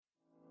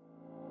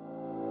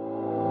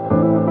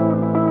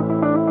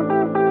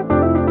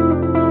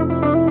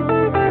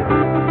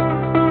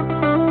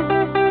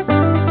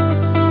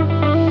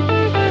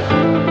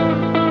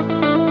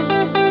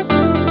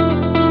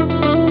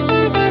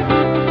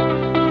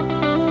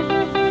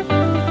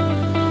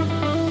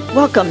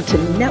Welcome to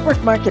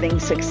Network Marketing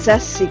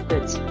Success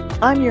Secrets.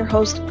 I'm your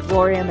host,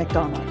 Gloria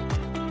McDonald.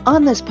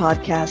 On this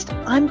podcast,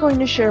 I'm going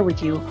to share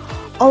with you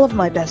all of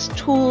my best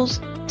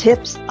tools,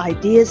 tips,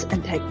 ideas,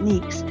 and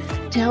techniques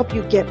to help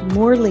you get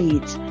more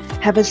leads,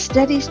 have a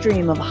steady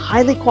stream of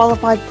highly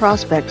qualified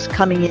prospects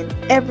coming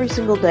in every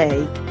single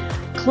day,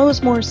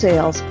 close more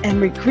sales,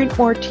 and recruit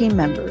more team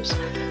members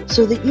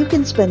so that you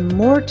can spend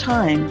more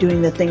time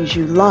doing the things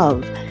you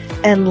love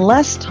and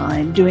less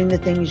time doing the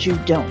things you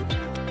don't.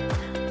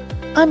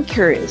 I'm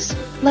curious,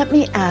 let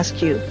me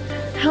ask you,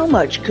 how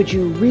much could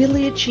you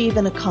really achieve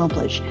and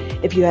accomplish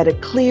if you had a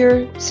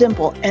clear,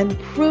 simple, and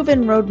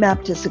proven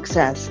roadmap to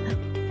success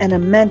and a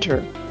mentor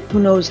who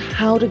knows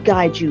how to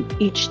guide you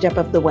each step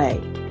of the way?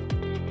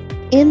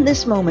 In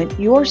this moment,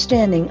 you're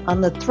standing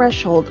on the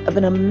threshold of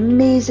an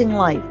amazing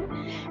life,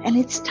 and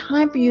it's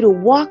time for you to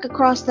walk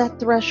across that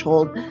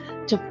threshold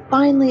to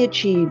finally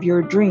achieve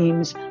your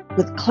dreams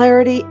with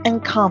clarity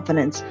and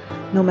confidence,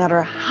 no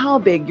matter how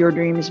big your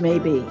dreams may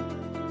be.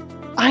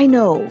 I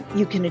know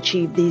you can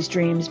achieve these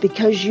dreams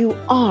because you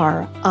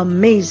are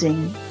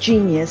amazing,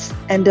 genius,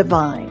 and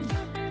divine.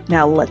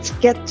 Now let's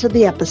get to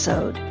the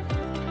episode.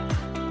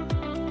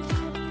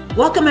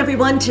 Welcome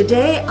everyone.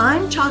 Today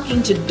I'm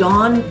talking to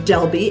Dawn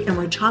Dahlby and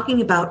we're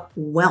talking about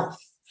wealth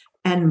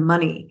and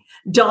money.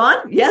 Dawn,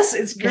 yes,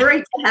 it's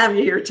great to have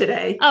you here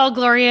today. Oh,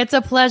 Gloria, it's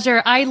a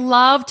pleasure. I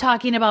love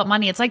talking about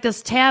money. It's like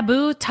this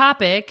taboo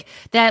topic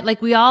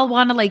that we all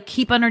want to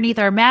keep underneath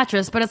our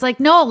mattress, but it's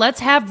no, let's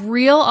have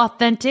real,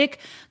 authentic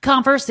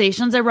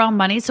conversations around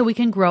money so we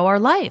can grow our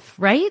life,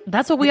 right?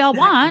 That's what we all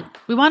want.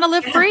 We want to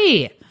live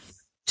free.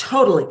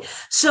 Totally.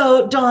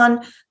 So,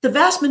 Dawn, the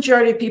vast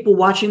majority of people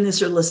watching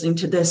this or listening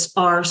to this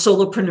are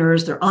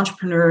solopreneurs, they're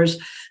entrepreneurs,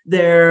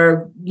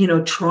 they're,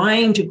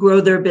 trying to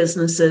grow their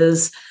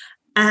businesses.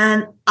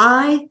 And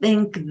I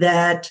think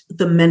that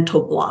the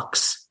mental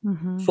blocks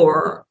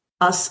for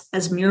us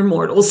as mere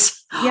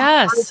mortals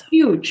are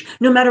huge,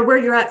 no matter where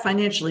you're at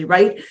financially,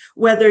 right?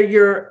 Whether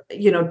you're,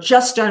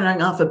 just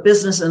starting off a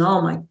business and,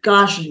 oh my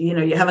gosh,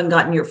 you haven't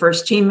gotten your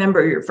first team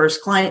member, or your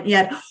first client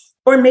yet,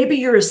 or maybe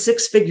you're a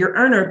six-figure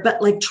earner, but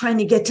trying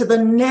to get to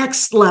the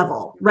next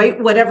level, right?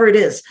 Whatever it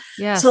is.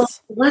 Yes. So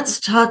let's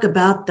talk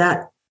about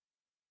that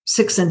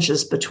 6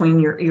 inches between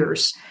your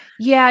ears.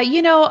 Yeah.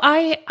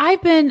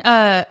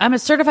 I'm a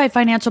certified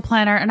financial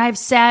planner and I've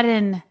sat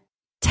in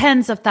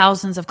tens of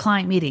thousands of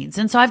client meetings.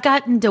 And so I've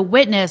gotten to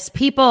witness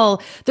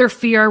people, their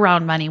fear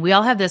around money. We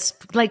all have this,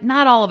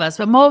 not all of us,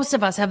 but most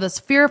of us have this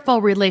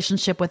fearful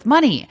relationship with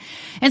money.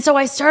 And so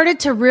I started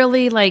to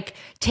really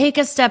take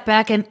a step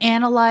back and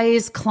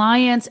analyze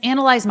clients,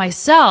 analyze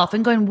myself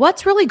and going,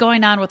 what's really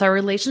going on with our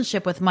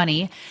relationship with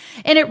money?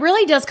 And it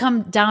really does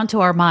come down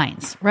to our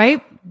minds,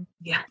 right?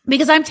 Yeah.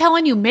 Because I'm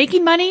telling you,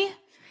 making money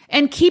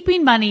and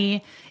keeping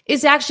money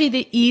is actually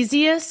the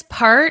easiest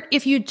part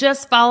if you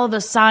just follow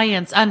the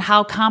science on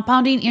how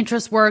compounding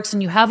interest works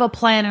and you have a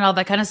plan and all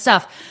that kind of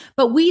stuff.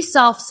 But we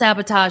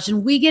self-sabotage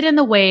and we get in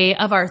the way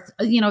of our,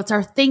 it's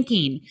our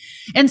thinking.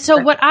 And so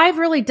what I've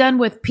really done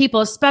with people,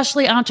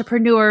 especially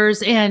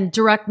entrepreneurs and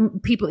direct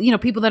people,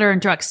 people that are in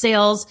direct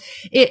sales,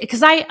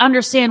 because I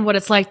understand what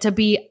it's like to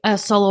be a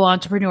solo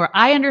entrepreneur.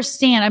 I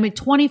understand,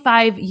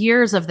 25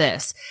 years of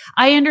this.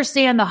 I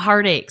understand the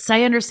heartaches.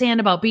 I understand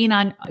about being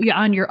on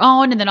your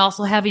own and then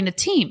also having a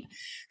team.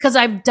 Because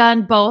I've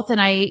done both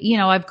and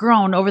I've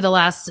grown over the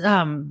last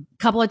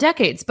couple of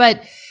decades.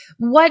 But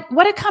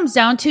what it comes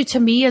down to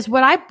me is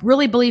what I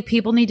really believe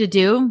people need to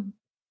do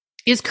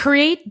is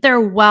create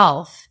their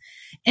wealth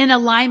in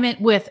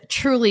alignment with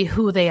truly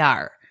who they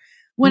are.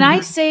 When I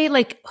say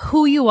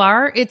who you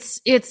are, it's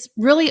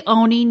really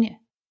owning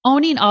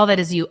all that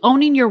is you,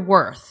 owning your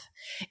worth.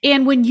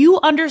 And when you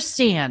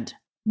understand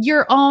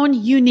your own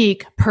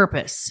unique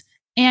purpose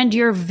and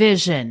your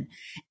vision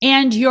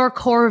and your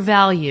core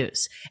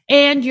values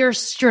and your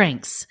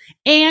strengths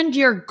and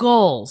your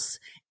goals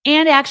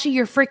and actually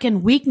your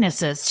freaking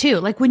weaknesses too.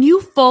 When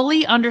you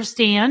fully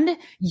understand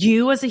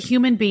you as a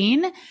human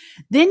being,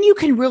 then you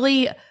can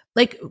really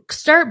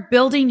start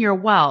building your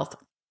wealth,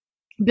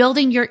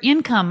 building your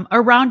income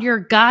around your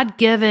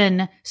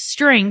God-given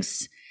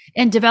strengths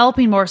and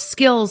developing more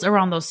skills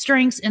around those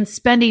strengths and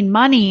spending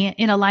money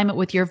in alignment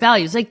with your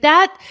values.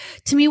 That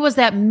to me was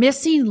that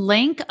missing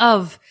link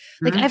of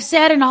I've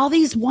sat in all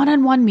these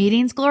one-on-one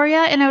meetings,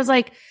 Gloria, and I was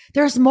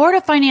there's more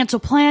to financial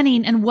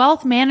planning and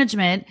wealth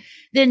management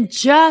than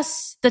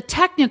just the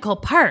technical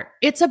part.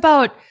 It's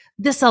about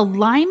this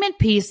alignment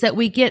piece that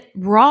we get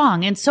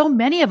wrong. And so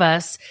many of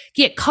us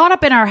get caught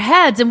up in our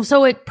heads. And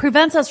so it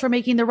prevents us from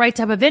making the right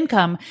type of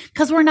income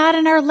because we're not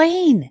in our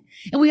lane.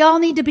 And we all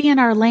need to be in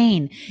our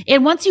lane.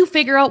 And once you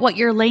figure out what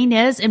your lane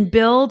is and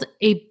build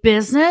a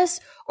business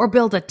or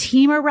build a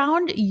team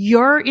around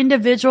your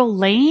individual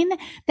lane,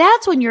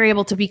 that's when you're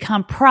able to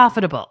become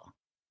profitable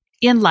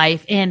in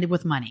life and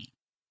with money.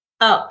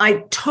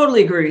 I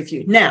totally agree with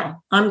you.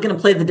 Now, I'm going to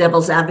play the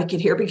devil's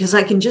advocate here because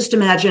I can just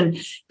imagine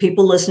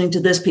people listening to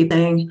this, people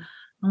saying,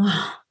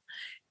 oh,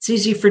 it's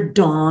easy for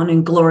Dawn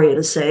and Gloria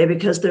to say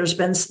because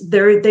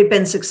they've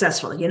been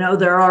successful.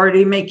 They're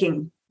already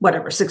making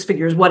whatever, 6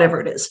 figures,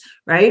 whatever it is,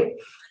 right?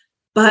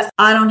 But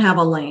I don't have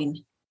a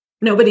lane.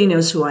 Nobody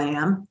knows who I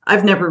am.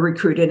 I've never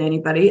recruited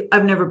anybody.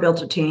 I've never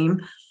built a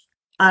team.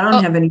 I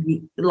don't have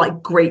any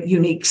like great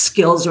unique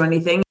skills or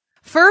anything.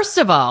 First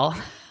of all,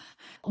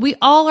 we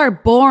all are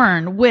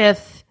born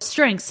with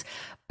strengths.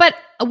 But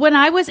when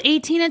I was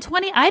 18 and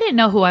 20, I didn't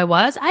know who I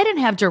was. I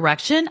didn't have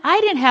direction. I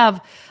didn't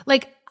have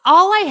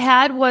all I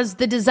had was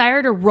the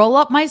desire to roll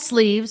up my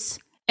sleeves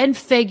and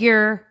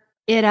figure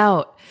it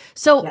out.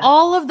 So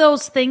all of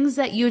those things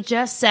that you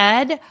just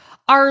said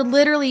are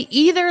literally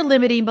either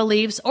limiting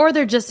beliefs or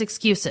they're just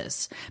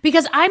excuses,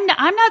 because I'm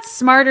not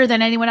smarter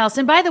than anyone else.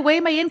 And by the way,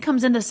 my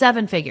income's in the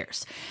 7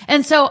 figures.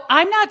 And so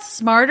I'm not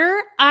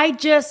smarter. I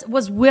just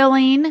was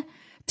willing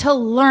to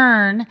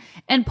learn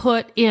and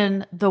put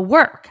in the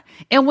work.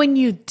 And when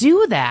you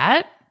do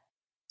that,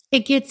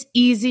 it gets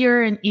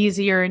easier and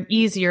easier and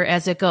easier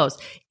as it goes.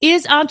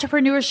 Is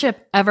entrepreneurship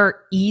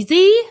ever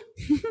easy?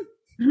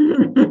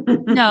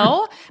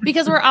 No,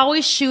 because we're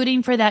always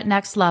shooting for that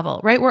next level,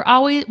 right?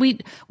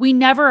 We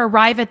never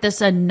arrive at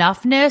this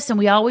enoughness, and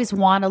we always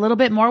want a little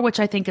bit more, which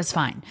I think is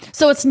fine.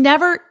 So it's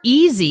never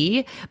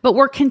easy, but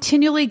we're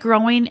continually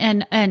growing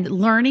and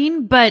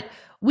learning, but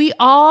we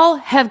all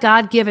have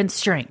God-given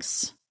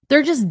strengths.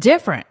 They're just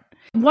different.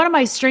 One of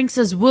my strengths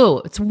is woo.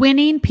 It's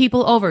winning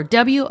people over.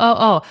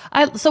 WOO.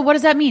 So what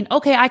does that mean?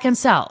 Okay, I can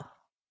sell.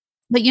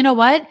 But you know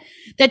what?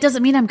 That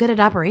doesn't mean I'm good at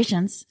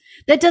operations.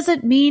 That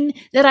doesn't mean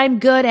that I'm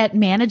good at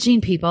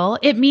managing people.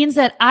 It means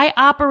that I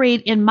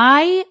operate in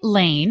my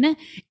lane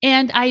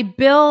and I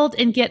build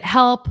and get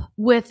help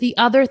with the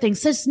other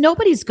things. Since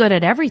nobody's good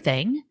at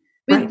everything.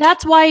 I mean,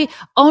 that's why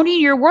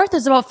owning your worth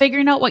is about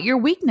figuring out what your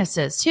weakness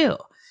is too.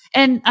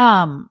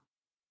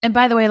 And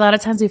by the way, a lot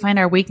of times we find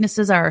our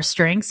weaknesses are our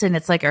strengths, and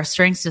it's like our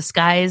strengths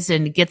disguised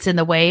and gets in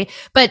the way.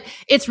 But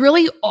it's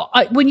really,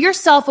 when you're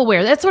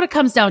self-aware, that's what it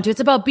comes down to.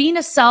 It's about being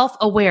a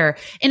self-aware.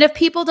 And if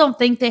people don't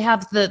think they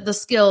have the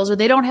skills, or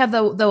they don't have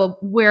the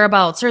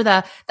whereabouts or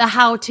the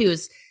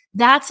how-tos,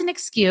 that's an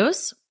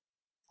excuse.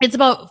 It's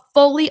about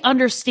fully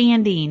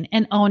understanding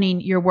and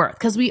owning your worth,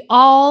 because we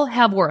all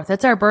have worth.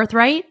 That's our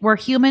birthright. We're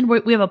human.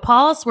 We have a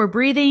pulse. We're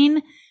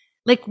breathing.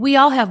 Like, we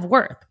all have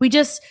worth.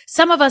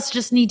 Some of us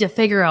just need to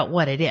figure out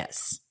what it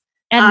is.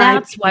 And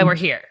that's why we're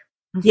here.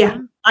 Yeah,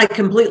 I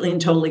completely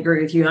and totally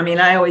agree with you. I mean,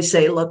 I always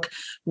say, look,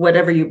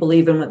 whatever you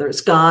believe in, whether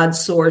it's God,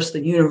 source,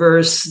 the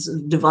universe,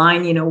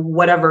 divine,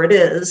 whatever it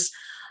is,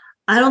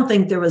 I don't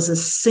think there was a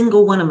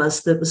single one of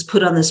us that was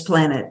put on this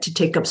planet to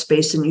take up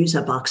space and use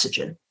up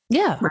oxygen.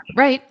 Yeah,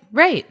 right.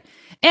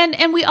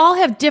 And we all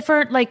have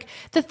different,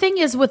 the thing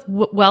is with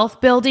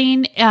wealth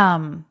building,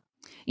 and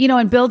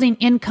building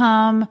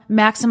income,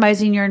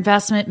 maximizing your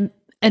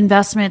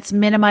investments,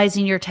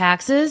 minimizing your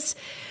taxes.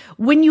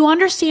 When you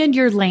understand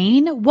your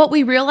lane, what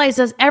we realize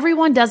is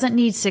everyone doesn't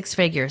need 6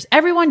 figures.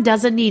 Everyone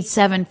doesn't need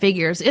 7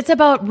 figures. It's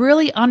about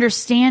really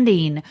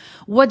understanding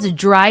what's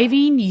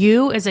driving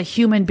you as a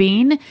human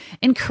being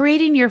and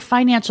creating your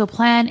financial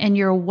plan and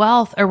your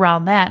wealth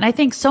around that. And I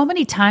think so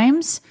many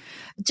times,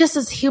 just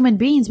as human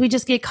beings, we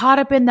just get caught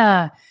up in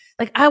the,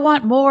 I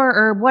want more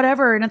or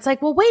whatever. And it's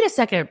like, well, wait a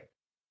second.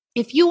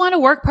 If you want to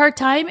work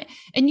part-time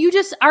and you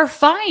just are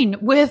fine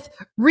with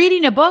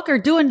reading a book or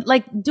doing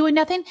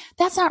nothing,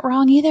 that's not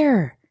wrong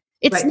either.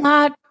 It's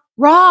not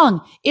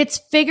wrong.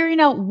 It's figuring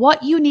out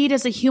what you need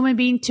as a human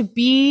being to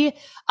be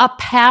a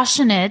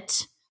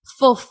passionate,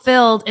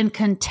 fulfilled, and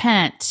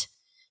content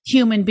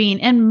human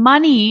being. And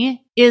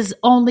money is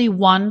only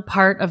one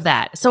part of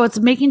that. So it's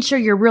making sure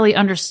you're really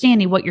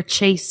understanding what you're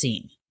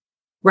chasing.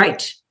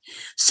 Right.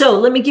 So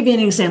let me give you an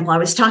example. I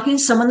was talking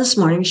to someone this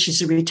morning.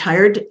 She's a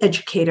retired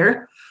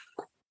educator.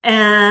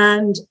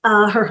 And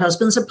her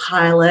husband's a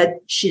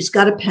pilot. She's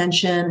got a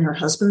pension. Her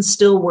husband's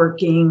still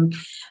working.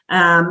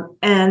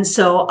 And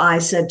so I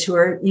said to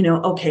her,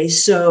 okay,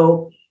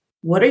 so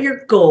what are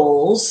your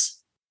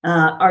goals?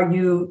 Are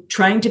you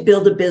trying to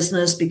build a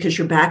business because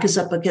your back is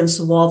up against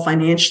the wall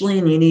financially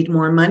and you need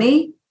more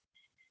money?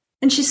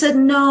 And she said,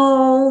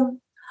 no,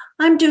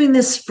 I'm doing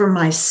this for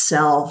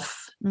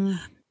myself.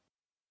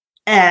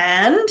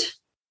 And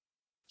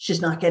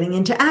she's not getting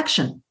into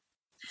action.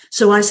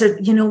 So I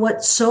said, you know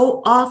what?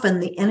 So often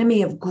the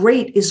enemy of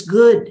great is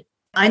good.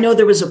 I know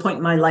there was a point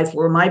in my life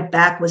where my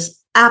back was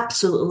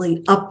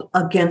absolutely up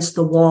against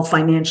the wall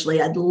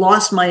financially. I'd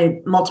lost my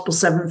multiple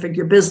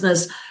 7-figure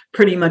business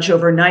pretty much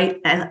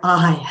overnight, and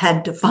I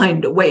had to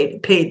find a way to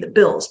pay the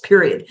bills,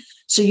 period.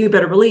 So you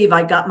better believe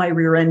I got my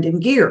rear end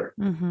in gear.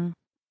 Mm-hmm.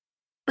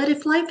 But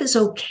if life is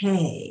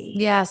okay.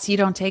 Yes, you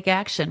don't take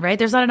action, right?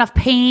 There's not enough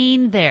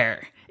pain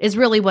there is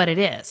really what it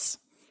is.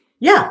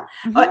 Yeah.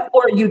 Mm-hmm.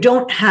 Or you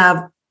don't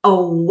have a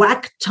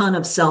whack ton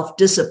of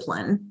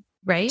self-discipline,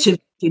 right? To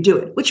do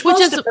it, which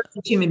most of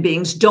human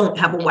beings don't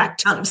have a whack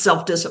ton of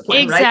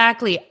self-discipline,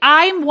 exactly. Right?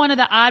 I'm one of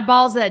the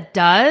oddballs that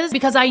does,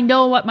 because I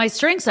know what my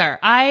strengths are.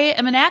 I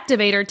am an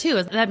activator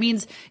too. That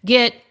means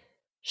I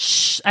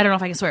don't know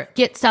if I can swear,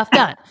 get stuff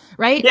done,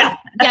 right? Yeah,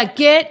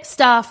 get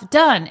stuff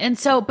done. And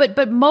so,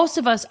 but most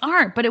of us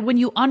aren't. But when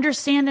you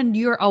understand and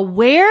you're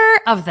aware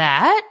of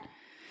that,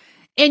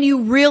 And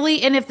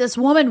if this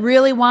woman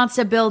really wants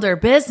to build her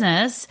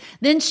business,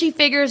 then she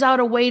figures out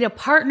a way to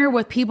partner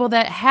with people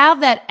that have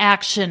that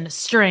action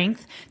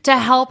strength to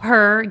help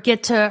her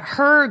get to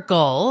her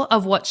goal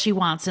of what she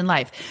wants in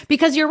life.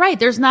 Because you're right,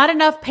 there's not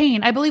enough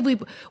pain. I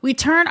believe we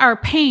turn our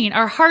pain,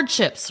 our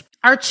hardships,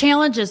 our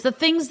challenges, the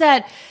things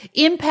that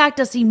impact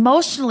us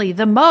emotionally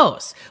the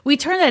most, we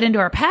turn that into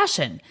our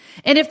passion.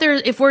 And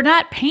if we're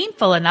not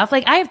painful enough,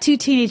 like I have 2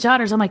 teenage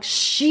daughters, I'm like,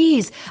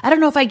 geez, I don't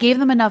know if I gave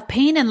them enough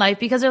pain in life,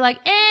 because they're like,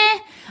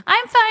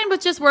 I'm fine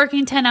with just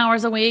working 10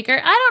 hours a week, or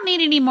I don't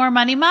need any more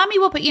money. Mommy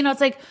will put,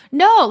 it's like,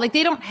 no, like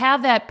they don't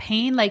have that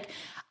pain like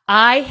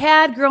I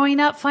had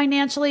growing up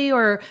financially,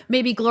 or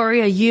maybe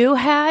Gloria, you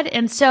had.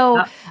 And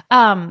so,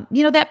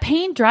 that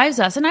pain drives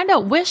us. And I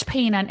don't wish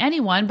pain on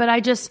anyone, but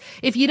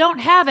if you don't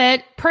have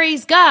it,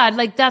 praise God,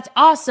 like that's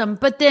awesome.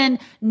 But then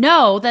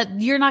know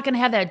that you're not going to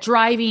have that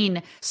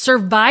driving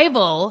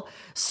survival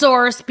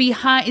source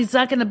behind, it's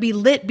not going to be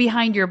lit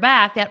behind your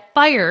back, that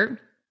fire.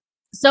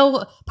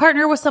 So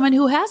partner with someone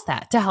who has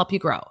that to help you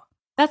grow.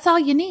 That's all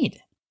you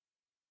need.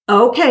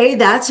 Okay.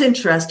 That's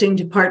interesting,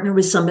 to partner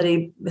with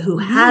somebody who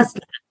has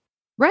that.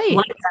 Right. I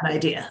like that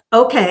idea.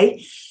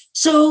 Okay.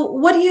 So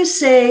what do you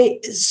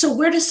say? So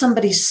where does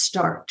somebody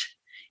start?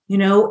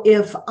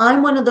 If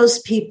I'm one of those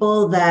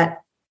people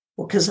that,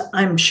 because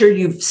I'm sure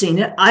you've seen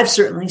it, I've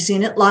certainly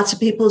seen it. Lots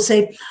of people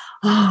say,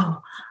 oh,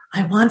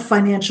 I want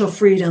financial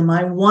freedom.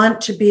 I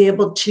want to be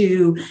able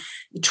to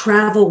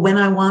travel when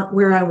I want,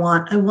 where I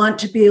want. I want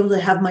to be able to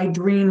have my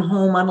dream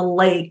home on a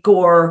lake,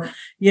 or,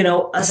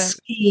 a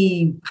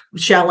ski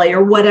chalet,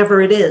 or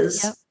whatever it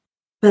is. Yep.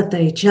 But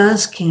they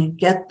just can't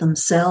get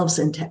themselves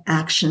into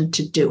action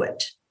to do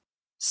it.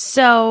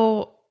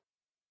 So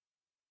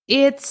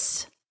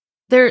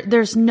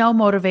there's no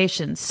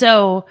motivation.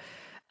 So,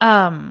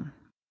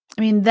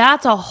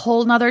 that's a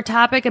whole nother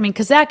topic.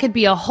 Cause that could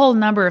be a whole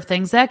number of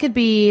things. That could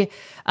be,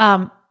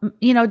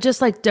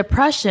 just like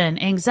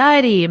depression,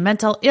 anxiety,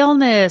 mental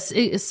illness,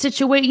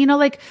 situation,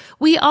 like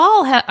we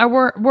all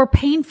we're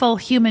painful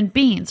human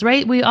beings,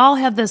 right? We all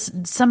have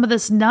some of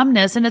this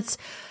numbness, and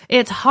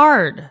it's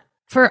hard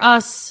for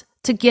us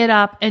to get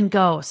up and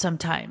go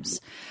sometimes.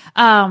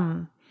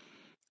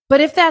 But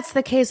if that's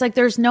the case, like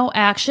there's no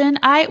action,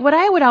 what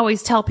I would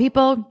always tell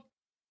people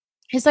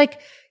is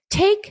like,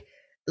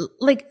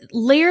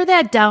 layer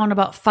that down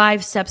about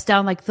 5 steps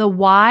down, like the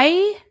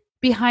why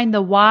behind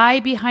the why,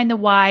 behind the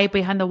why,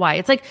 behind the why.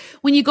 It's like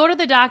when you go to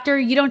the doctor,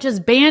 you don't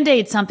just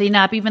Band-Aid something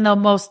up, even though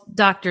most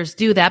doctors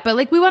do that. But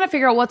like we want to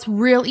figure out what's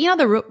real,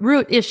 the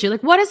root issue,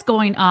 like what is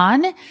going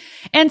on.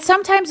 And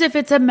sometimes if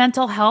it's a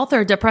mental health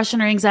or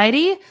depression or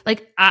anxiety,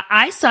 like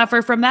I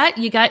suffer from that.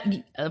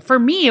 For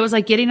me, it was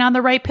like getting on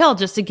the right pill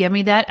just to give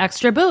me that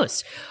extra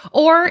boost.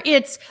 Or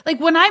it's like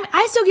when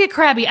I still get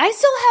crabby. I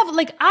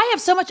have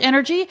so much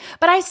energy,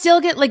 but I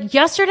still get like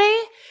yesterday,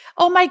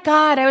 oh my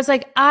God. I was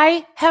like,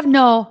 I have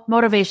no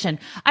motivation.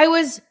 I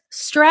was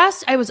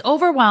stressed. I was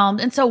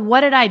overwhelmed. And so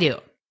what did I do?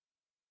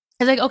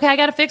 I was like, okay, I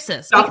got to fix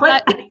this.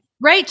 Chocolate?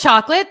 Right.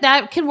 Chocolate.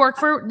 That can work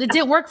it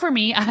didn't work for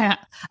me.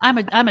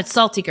 I'm a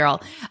salty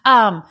girl.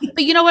 But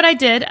you know what I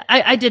did?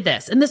 I did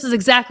this, and this is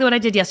exactly what I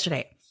did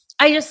yesterday.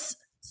 I just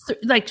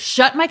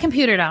shut my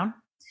computer down,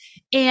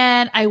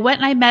 and I went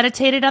and I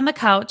meditated on the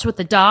couch with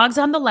the dogs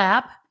on the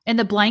lap and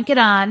the blanket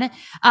on. And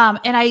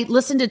I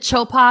listened to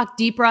Chopak.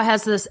 Deepra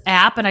has this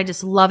app, and I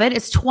just love it.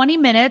 It's 20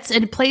 minutes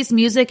and it plays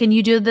music, and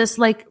you do this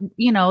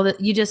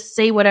you just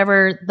say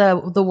whatever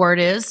the word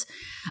is.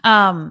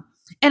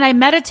 And I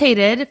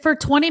meditated for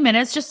 20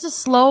 minutes just to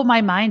slow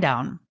my mind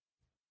down.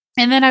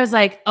 And then I was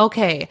like,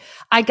 okay,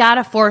 I got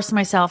to force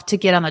myself to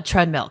get on the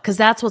treadmill, because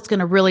that's what's going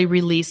to really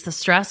release the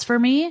stress for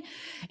me.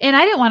 And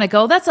I didn't want to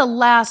go. That's the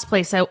last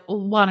place I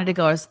wanted to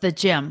go, is the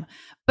gym.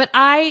 But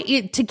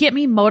to get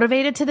me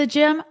motivated to the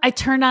gym, I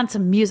turned on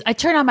some music. I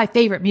turned on my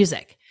favorite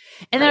music.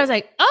 And then I was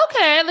like,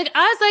 okay,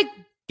 I was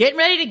getting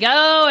ready to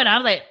go. And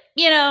I'm like,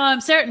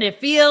 I'm starting to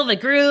feel the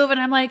groove. And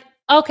I'm like,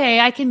 okay,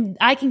 I can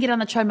get on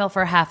the treadmill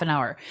for a half an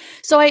hour.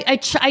 So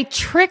I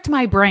tricked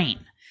my brain,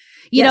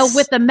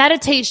 with the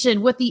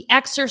meditation, with the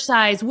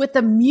exercise, with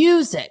the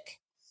music,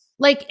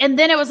 and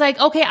then it was like,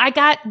 okay,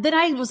 then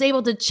I was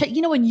able to check,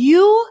 when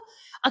you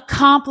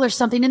accomplish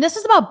something, and this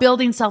is about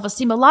building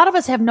self-esteem. A lot of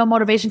us have no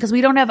motivation because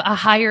we don't have a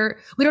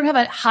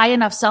high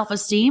enough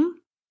self-esteem.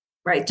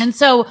 Right. And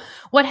so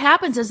what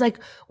happens is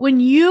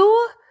when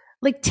you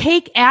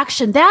take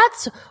action,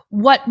 that's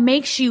what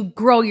makes you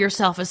grow your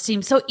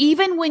self-esteem. So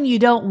even when you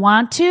don't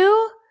want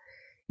to,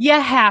 you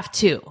have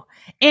to.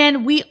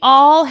 And we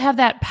all have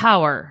that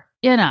power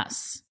in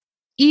us.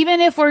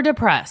 Even if we're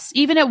depressed,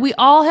 even if we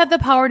all have the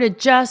power to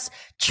just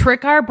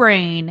trick our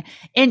brain.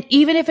 And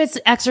even if it's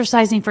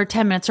exercising for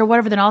 10 minutes or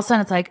whatever, then all of a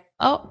sudden it's like,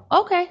 oh,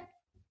 okay.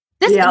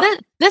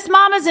 This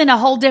mom is in a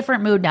whole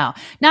different mood now.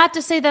 Not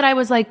to say that I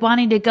was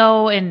wanting to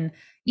go and,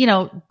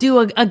 do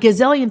a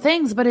gazillion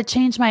things, but it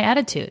changed my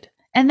attitude.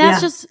 And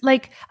that's just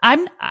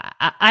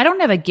I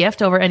don't have a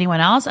gift over anyone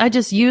else. I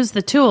just use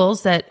the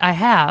tools that I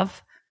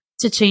have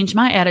to change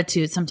my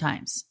attitude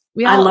sometimes.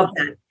 I love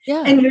that.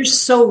 Yeah. And you're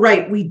so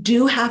right. We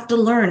do have to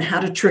learn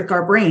how to trick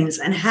our brains,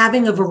 and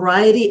having a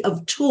variety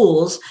of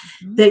tools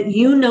that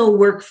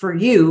work for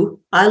you.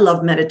 I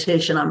love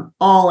meditation. I'm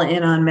all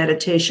in on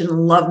meditation,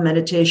 love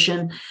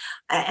meditation.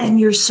 And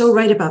you're so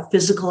right about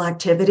physical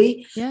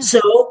activity. Yeah.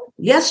 So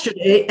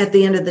yesterday, at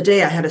the end of the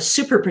day, I had a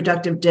super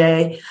productive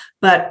day,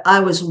 but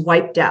I was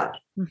wiped out.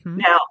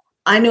 Now,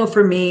 I know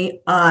for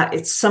me,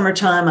 it's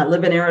summertime. I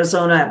live in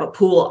Arizona. I have a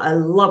pool. I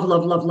love,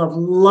 love, love, love,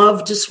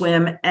 love to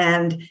swim.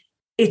 And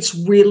it's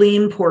really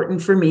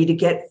important for me to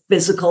get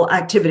physical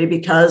activity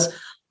because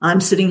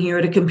I'm sitting here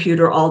at a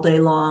computer all day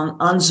long,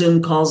 on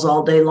Zoom calls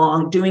all day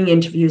long, doing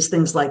interviews,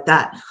 things like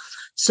that.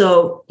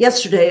 So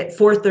yesterday at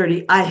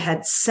 4:30, I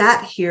had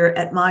sat here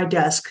at my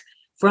desk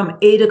from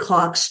 8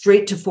 o'clock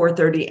straight to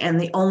 4:30.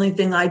 And the only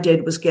thing I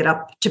did was get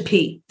up to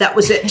pee. That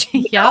was it.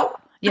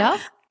 Yeah.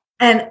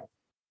 And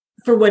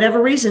for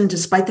whatever reason,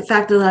 despite the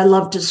fact that I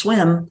love to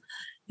swim,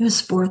 it was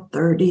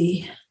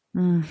 4:30.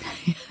 I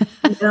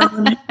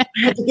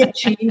had to get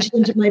changed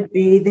into my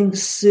bathing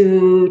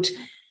suit.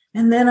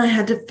 And then I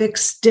had to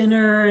fix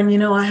dinner.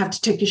 And, I have to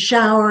take a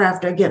shower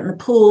after I get in the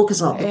pool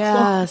because I'll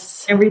have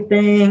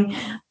everything.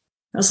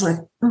 I was like,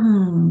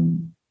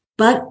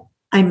 But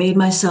I made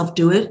myself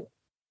do it.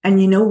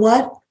 And you know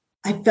what?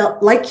 I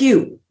felt like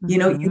you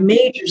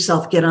made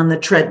yourself get on the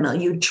treadmill.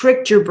 You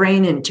tricked your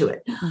brain into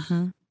it.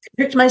 I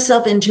tricked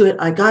myself into it.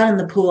 I got in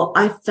the pool.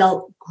 I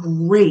felt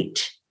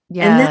great.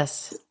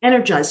 Yes. And then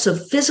energized. So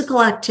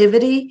physical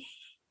activity,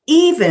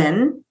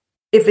 even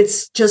if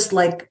it's just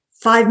like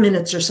 5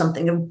 minutes or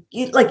something,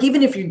 like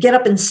even if you get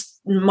up and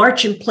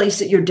march in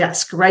place at your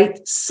desk, right?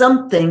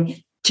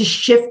 Something to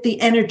shift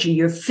the energy.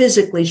 You're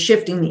physically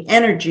shifting the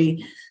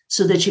energy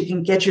so that you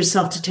can get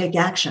yourself to take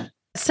action.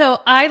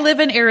 So I live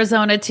in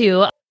Arizona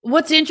too.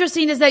 What's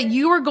interesting is that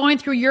you were going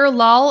through your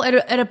lull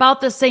at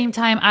about the same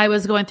time I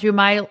was going through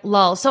my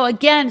lull. So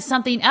again,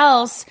 something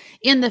else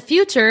in the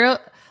future,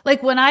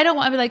 like when I don't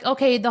want to be like,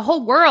 okay, the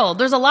whole world,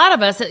 there's a lot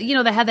of us that,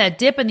 that have that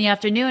dip in the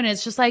afternoon. And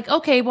it's just like,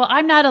 okay, well,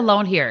 I'm not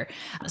alone here.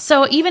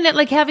 So even at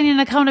like having an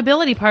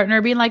accountability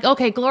partner being like,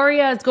 okay,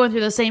 Gloria is going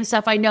through the same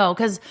stuff I know,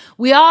 because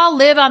we all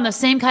live on the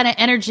same kind of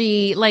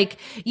energy. Like,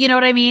 you know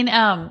what I mean?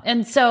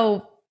 And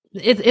so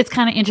it's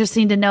kind of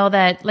interesting to know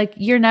that like,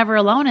 you're never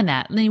alone in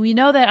that. I mean, we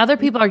know that other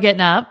people are getting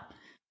up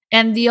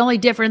and the only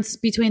difference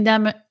between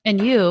them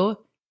and you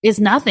is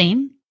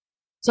nothing.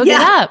 So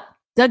get up.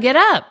 They'll get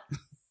up.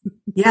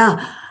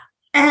 Yeah.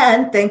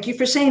 And thank you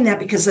for saying that,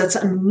 because that's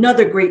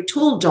another great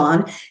tool,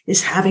 Dawn,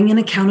 is having an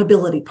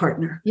accountability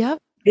partner. Yep.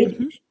 Right?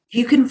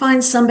 You can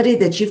find somebody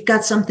that you've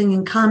got something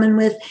in common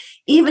with,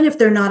 even if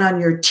they're not on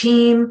your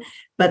team,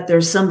 but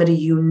there's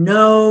somebody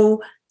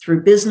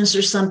through business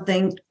or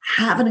something.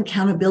 Have an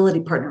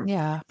accountability partner.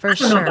 Yeah, for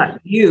sure. I don't know about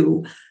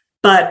you,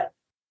 but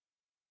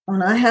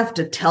when I have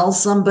to tell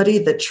somebody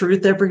the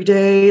truth every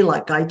day,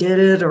 like I did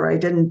it or I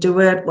didn't do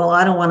it, well,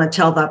 I don't want to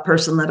tell that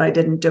person that I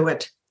didn't do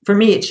it. For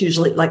me, it's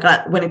usually like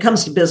when it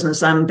comes to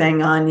business, I'm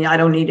bang on. Yeah, I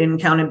don't need an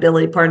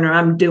accountability partner.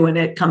 I'm doing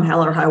it come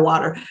hell or high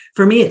water.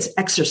 For me, it's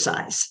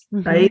exercise,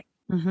 right?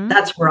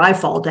 That's where I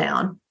fall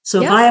down.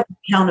 So if I have an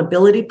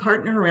accountability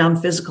partner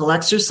around physical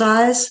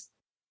exercise.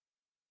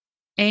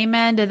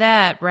 Amen to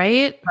that,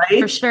 right?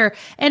 For sure.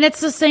 And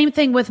it's the same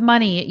thing with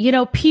money.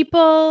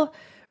 People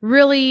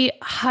really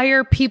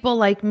hire people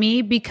like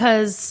me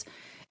because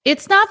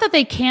it's not that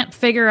they can't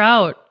figure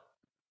out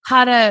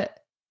how to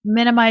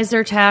minimize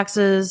their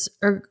taxes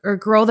or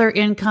grow their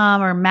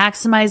income or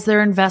maximize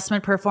their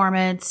investment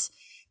performance,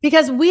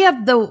 because we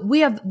have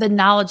the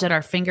knowledge at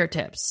our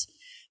fingertips.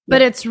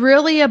 But it's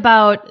really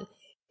about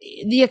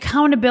the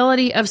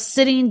accountability of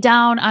sitting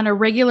down on a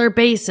regular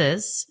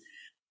basis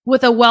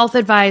with a wealth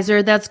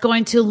advisor that's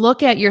going to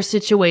look at your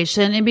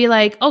situation and be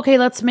like, okay,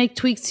 let's make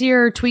tweaks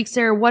here, tweaks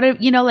there.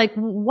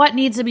 What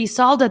needs to be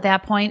solved at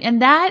that point?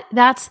 And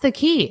that's the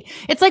key.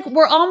 It's like,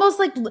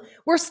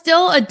 we're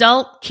still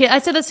adult kids. I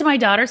said this to my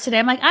daughters today.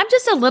 I'm like, I'm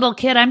just a little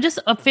kid. I'm just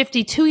a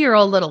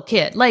 52-year-old little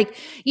kid. Like,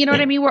 you know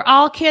what I mean? We're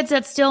all kids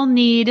that still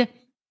need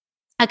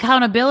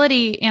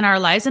accountability in our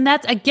lives. And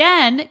that's,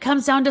 again,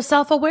 comes down to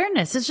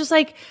self-awareness. It's just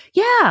like,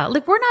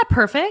 we're not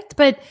perfect,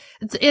 but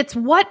it's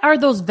what are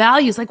those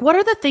values? Like, what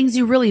are the things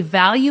you really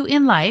value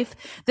in life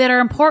that are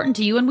important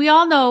to you? And we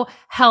all know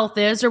health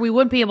is, or we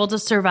wouldn't be able to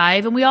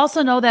survive. And we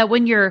also know that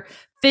when you're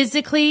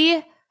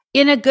physically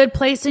in a good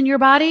place in your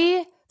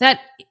body,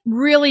 that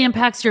really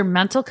impacts your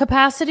mental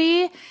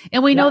capacity.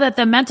 And we know that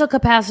the mental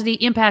capacity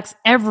impacts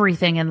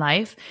everything in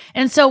life.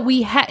 And so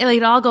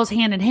it all goes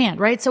hand in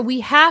hand, right? So we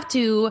have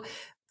to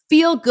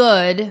feel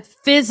good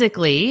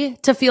physically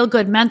to feel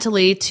good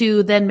mentally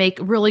to then make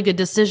really good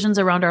decisions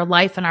around our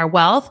life and our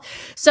wealth.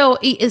 So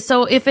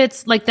if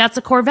it's like, that's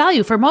a core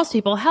value for most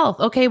people, health.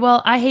 Okay,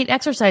 well, I hate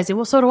exercising.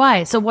 Well, so do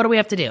I. So what do we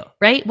have to do,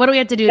 right? What do we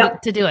have to do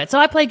to do it? So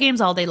I play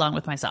games all day long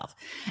with myself.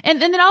 And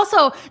then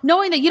also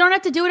knowing that you don't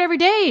have to do it every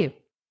day,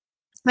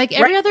 like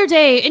every other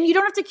day, and you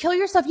don't have to kill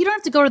yourself. You don't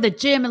have to go to the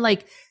gym and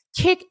like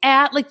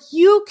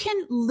you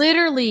can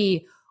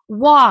literally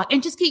walk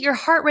and just get your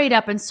heart rate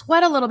up and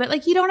sweat a little bit.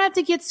 Like, you don't have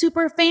to get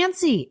super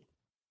fancy.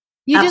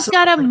 You just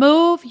got to Absolutely.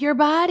 move your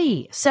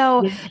body.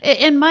 So, Yeah.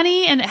 and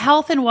money and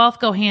health and wealth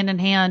go hand in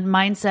hand,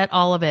 mindset,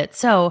 all of it.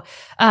 So,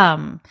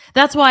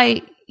 that's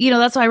why,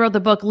 that's why I wrote the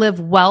book Live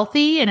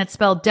Wealthy, and it's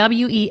spelled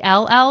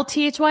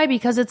WELLTHY,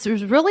 because it's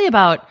really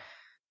about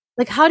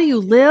like, how do you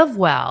live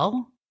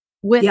well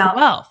with Yeah.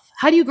 wealth?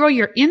 How do you grow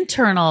your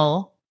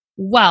internal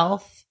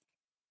wealth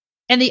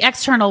and the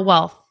external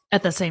wealth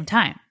at the same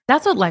time?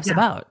 That's what life's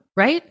about,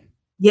 right?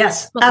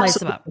 Yes, What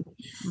life's absolutely. about.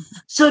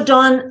 So,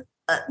 Dawn,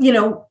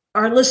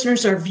 our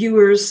listeners, our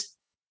viewers,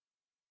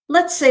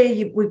 let's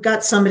say we've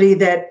got somebody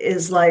that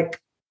is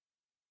like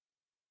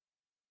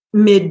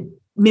mid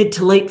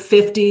to late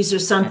 50s or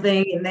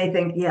something, and they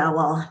think, yeah,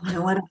 well, you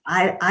know what?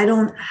 I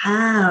don't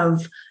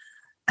have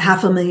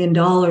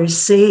 $500,000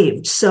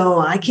 saved, so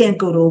I can't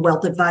go to a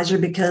wealth advisor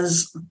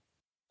because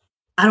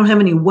I don't have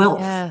any wealth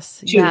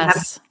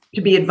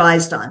to be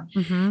advised on.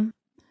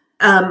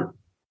 Mm-hmm.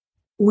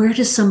 Where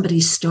does somebody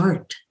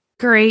start?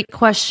 Great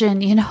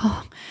question.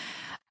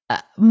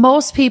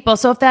 Most people,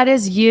 so if that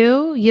is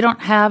you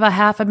don't have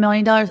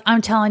 $500,000.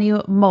 I'm telling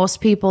you, most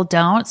people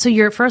don't. So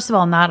you're, first of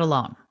all, not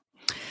alone.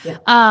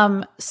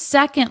 Yeah.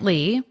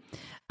 Secondly,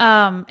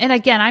 and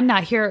again, I'm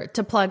not here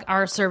to plug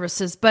our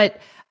services, but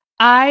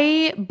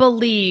I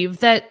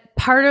believe that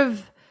part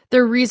of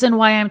the reason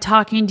why I'm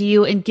talking to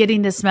you and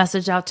getting this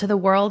message out to the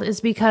world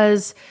is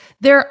because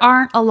there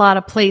aren't a lot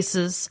of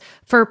places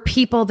for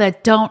people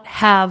that don't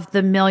have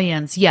the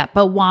millions yet,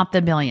 but want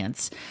the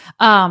millions,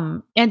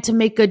 and to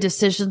make good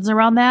decisions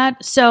around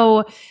that.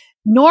 So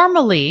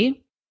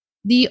normally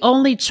the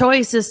only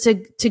choice is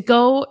to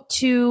go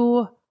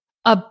to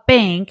a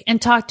bank and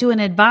talk to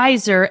an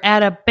advisor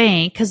at a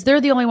bank, because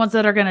they're the only ones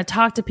that are going to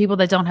talk to people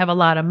that don't have a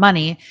lot of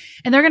money,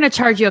 and they're going to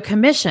charge you a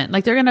commission.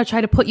 Like, they're going to try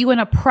to put you in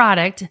a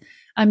product,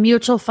 a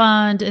mutual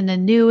fund, an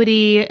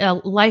annuity, a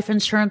life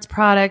insurance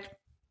product,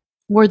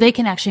 where they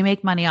can actually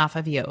make money off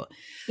of you.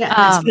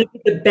 Yeah, it's going to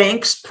be the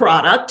bank's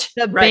product.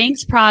 The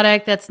bank's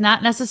product that's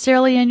not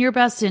necessarily in your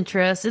best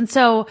interest. And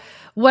so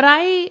what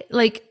I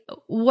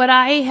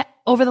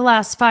over the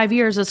last 5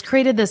 years has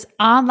created this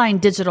online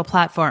digital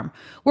platform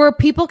where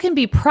people can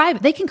be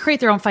private. They can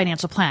create their own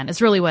financial plan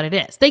is really what it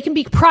is. They can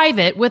be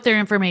private with their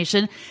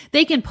information.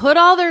 They can put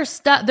all their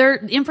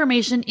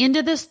information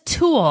into this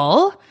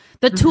tool.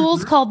 The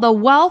tool's called the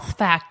Wealth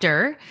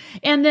Factor.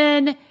 And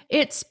then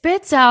it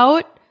spits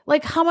out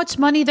like how much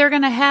money they're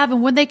going to have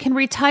and when they can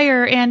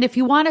retire. And if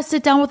you want to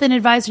sit down with an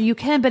advisor, you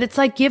can, but it's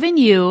like giving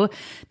you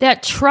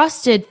that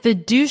trusted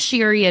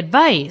fiduciary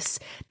advice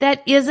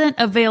that isn't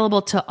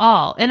available to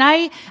all. And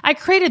I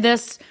created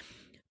this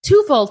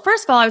twofold.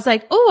 First of all, I was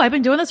like, oh, I've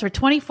been doing this for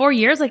 24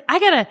 years. Like,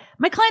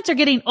 my clients are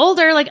getting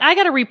older. Like, I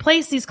got to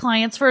replace these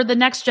clients for the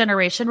next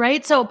generation.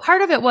 Right. So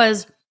part of it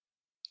was,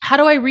 how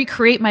do I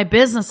recreate my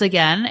business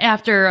again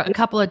after a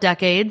couple of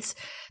decades?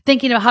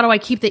 Thinking of how do I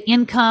keep the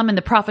income and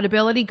the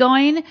profitability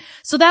going.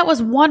 So that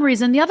was one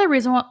reason. The other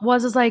reason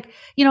was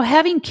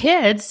having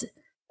kids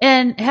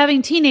and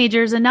having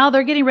teenagers, and now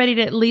they're getting ready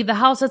to leave the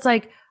house. It's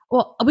like,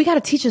 well, we got to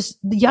teach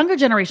the younger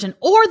generation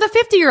or the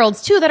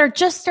 50-year-olds too, that are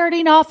just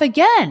starting off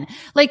again.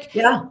 Like,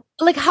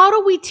 how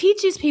do we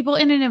teach these people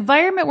in an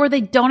environment where they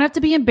don't have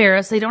to be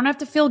embarrassed? They don't have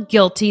to feel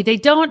guilty. They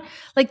don't,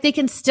 they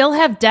can still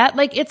have debt.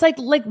 Like, it's like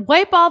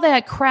wipe all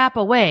that crap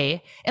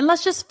away and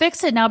let's just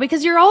fix it now,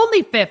 because you're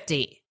only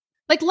 50.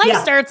 Like, life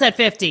starts at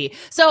 50.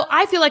 So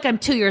I feel like I'm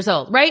 2 years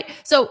old, right?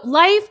 So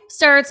life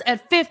starts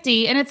at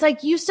 50, and it's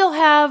like you still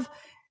have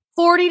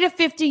 40 to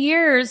 50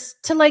 years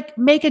to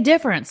make a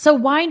difference. So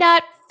why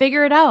not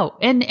figure it out?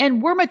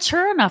 And we're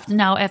mature enough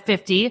now at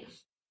 50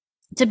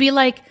 to be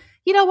like,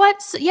 you know what?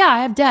 Yeah,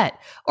 I have debt.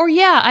 Or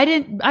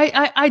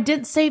I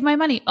didn't save my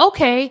money.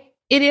 Okay.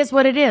 It is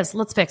what it is.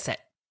 Let's fix it.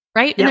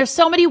 Right. Yep. And there's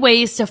so many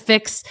ways to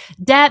fix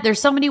debt. There's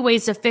so many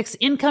ways to fix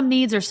income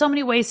needs. There's so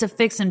many ways to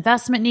fix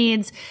investment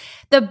needs.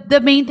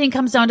 The main thing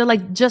comes down to,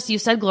 just you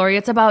said, Gloria,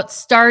 it's about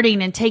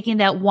starting and taking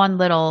that one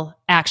little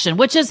action,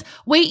 which is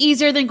way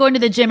easier than going to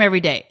the gym every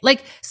day.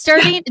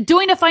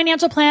 Doing a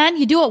financial plan,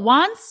 you do it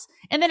once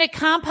and then it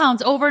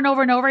compounds over and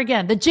over and over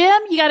again. The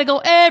gym, you got to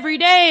go every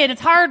day, and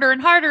it's harder and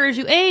harder as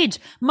you age.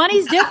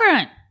 Money's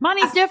different.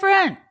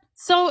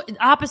 So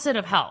opposite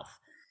of health.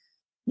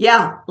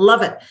 Yeah,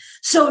 love it.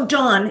 So,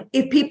 Dawn,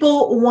 if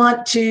people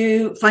want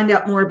to find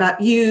out more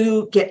about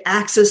you, get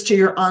access to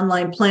your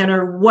online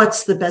planner,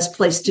 what's the best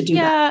place to do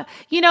that?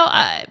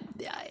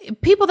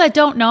 People that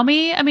don't know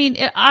me,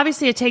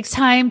 obviously it takes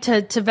time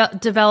to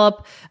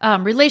develop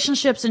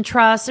relationships and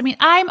trust.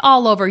 I'm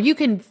all over. You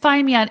can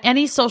find me on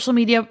any social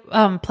media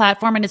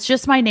platform, and it's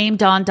just my name,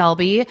 Dawn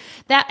Dahlby.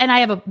 And I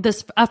have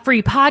a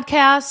free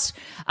podcast.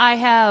 I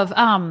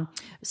have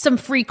some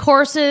free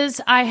courses.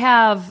 I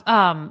have,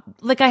 I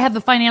have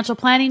the financial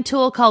planning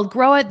tool called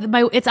Grow It.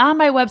 It's on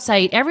my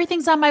website.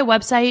 Everything's on my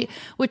website,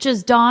 which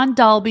is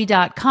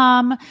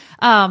dawndahlby.com.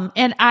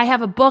 And I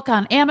have a book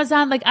on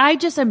Amazon. Like, I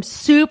just am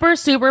super,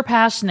 super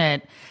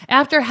passionate.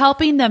 After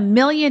helping the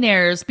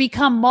millionaires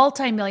become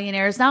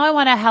multimillionaires, now I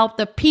want to help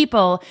the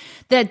people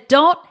that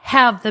don't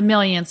have the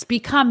millions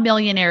become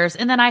millionaires.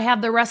 And then I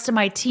have the rest of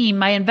my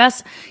team. I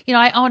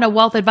own a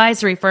wealth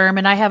advisory firm,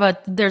 and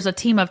there's a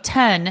team of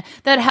 10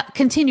 that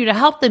continue to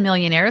help the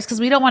millionaires, because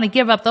we don't want to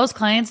give up those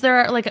clients.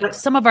 They're like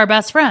some of our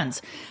best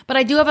friends. But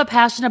I do have a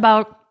passion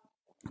about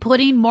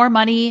putting more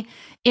money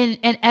in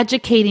and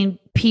educating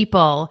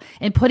people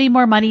and putting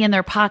more money in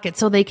their pocket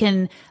so they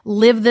can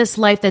live this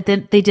life that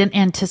they didn't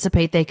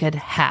anticipate they could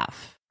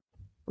have.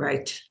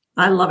 Right.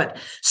 I love it.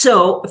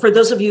 So for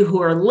those of you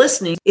who are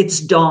listening, it's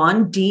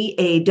Dawn,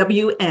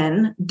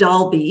 DAWN,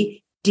 Dahlby,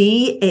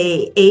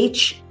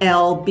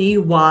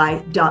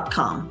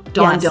 DAHLBY.com,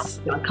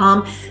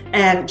 dawndahlby.com,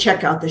 and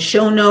check out the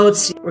show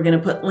notes. We're going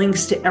to put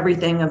links to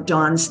everything of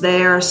Dawn's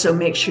there. So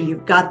make sure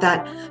you've got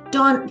that.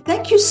 Dawn,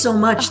 thank you so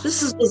much.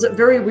 This was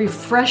very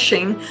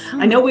refreshing.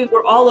 I know we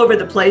were all over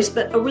the place,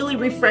 but a really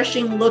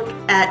refreshing look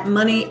at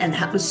money and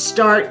how to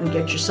start and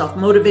get yourself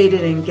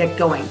motivated and get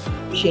going.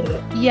 Appreciate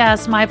it.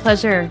 Yes, my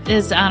pleasure.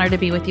 It's an honor to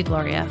be with you,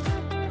 Gloria.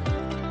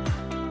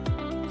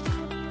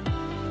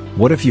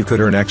 What if you could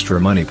earn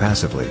extra money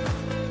passively?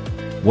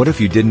 What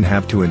if you didn't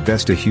have to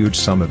invest a huge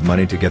sum of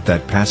money to get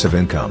that passive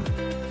income?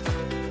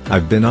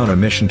 I've been on a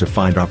mission to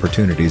find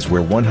opportunities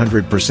where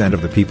 100%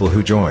 of the people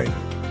who join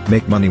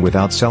make money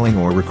without selling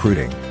or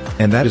recruiting,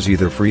 and that is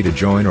either free to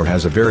join or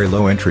has a very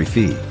low entry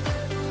fee.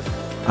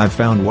 I've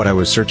found what I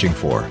was searching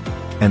for,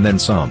 and then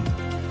some.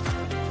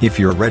 If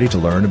you're ready to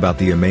learn about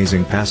the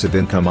amazing passive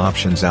income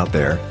options out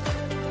there,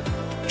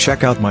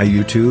 check out my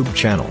YouTube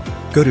channel.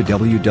 Go to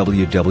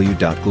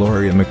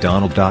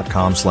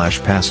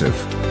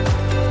www.gloriamcdonald.com/passive.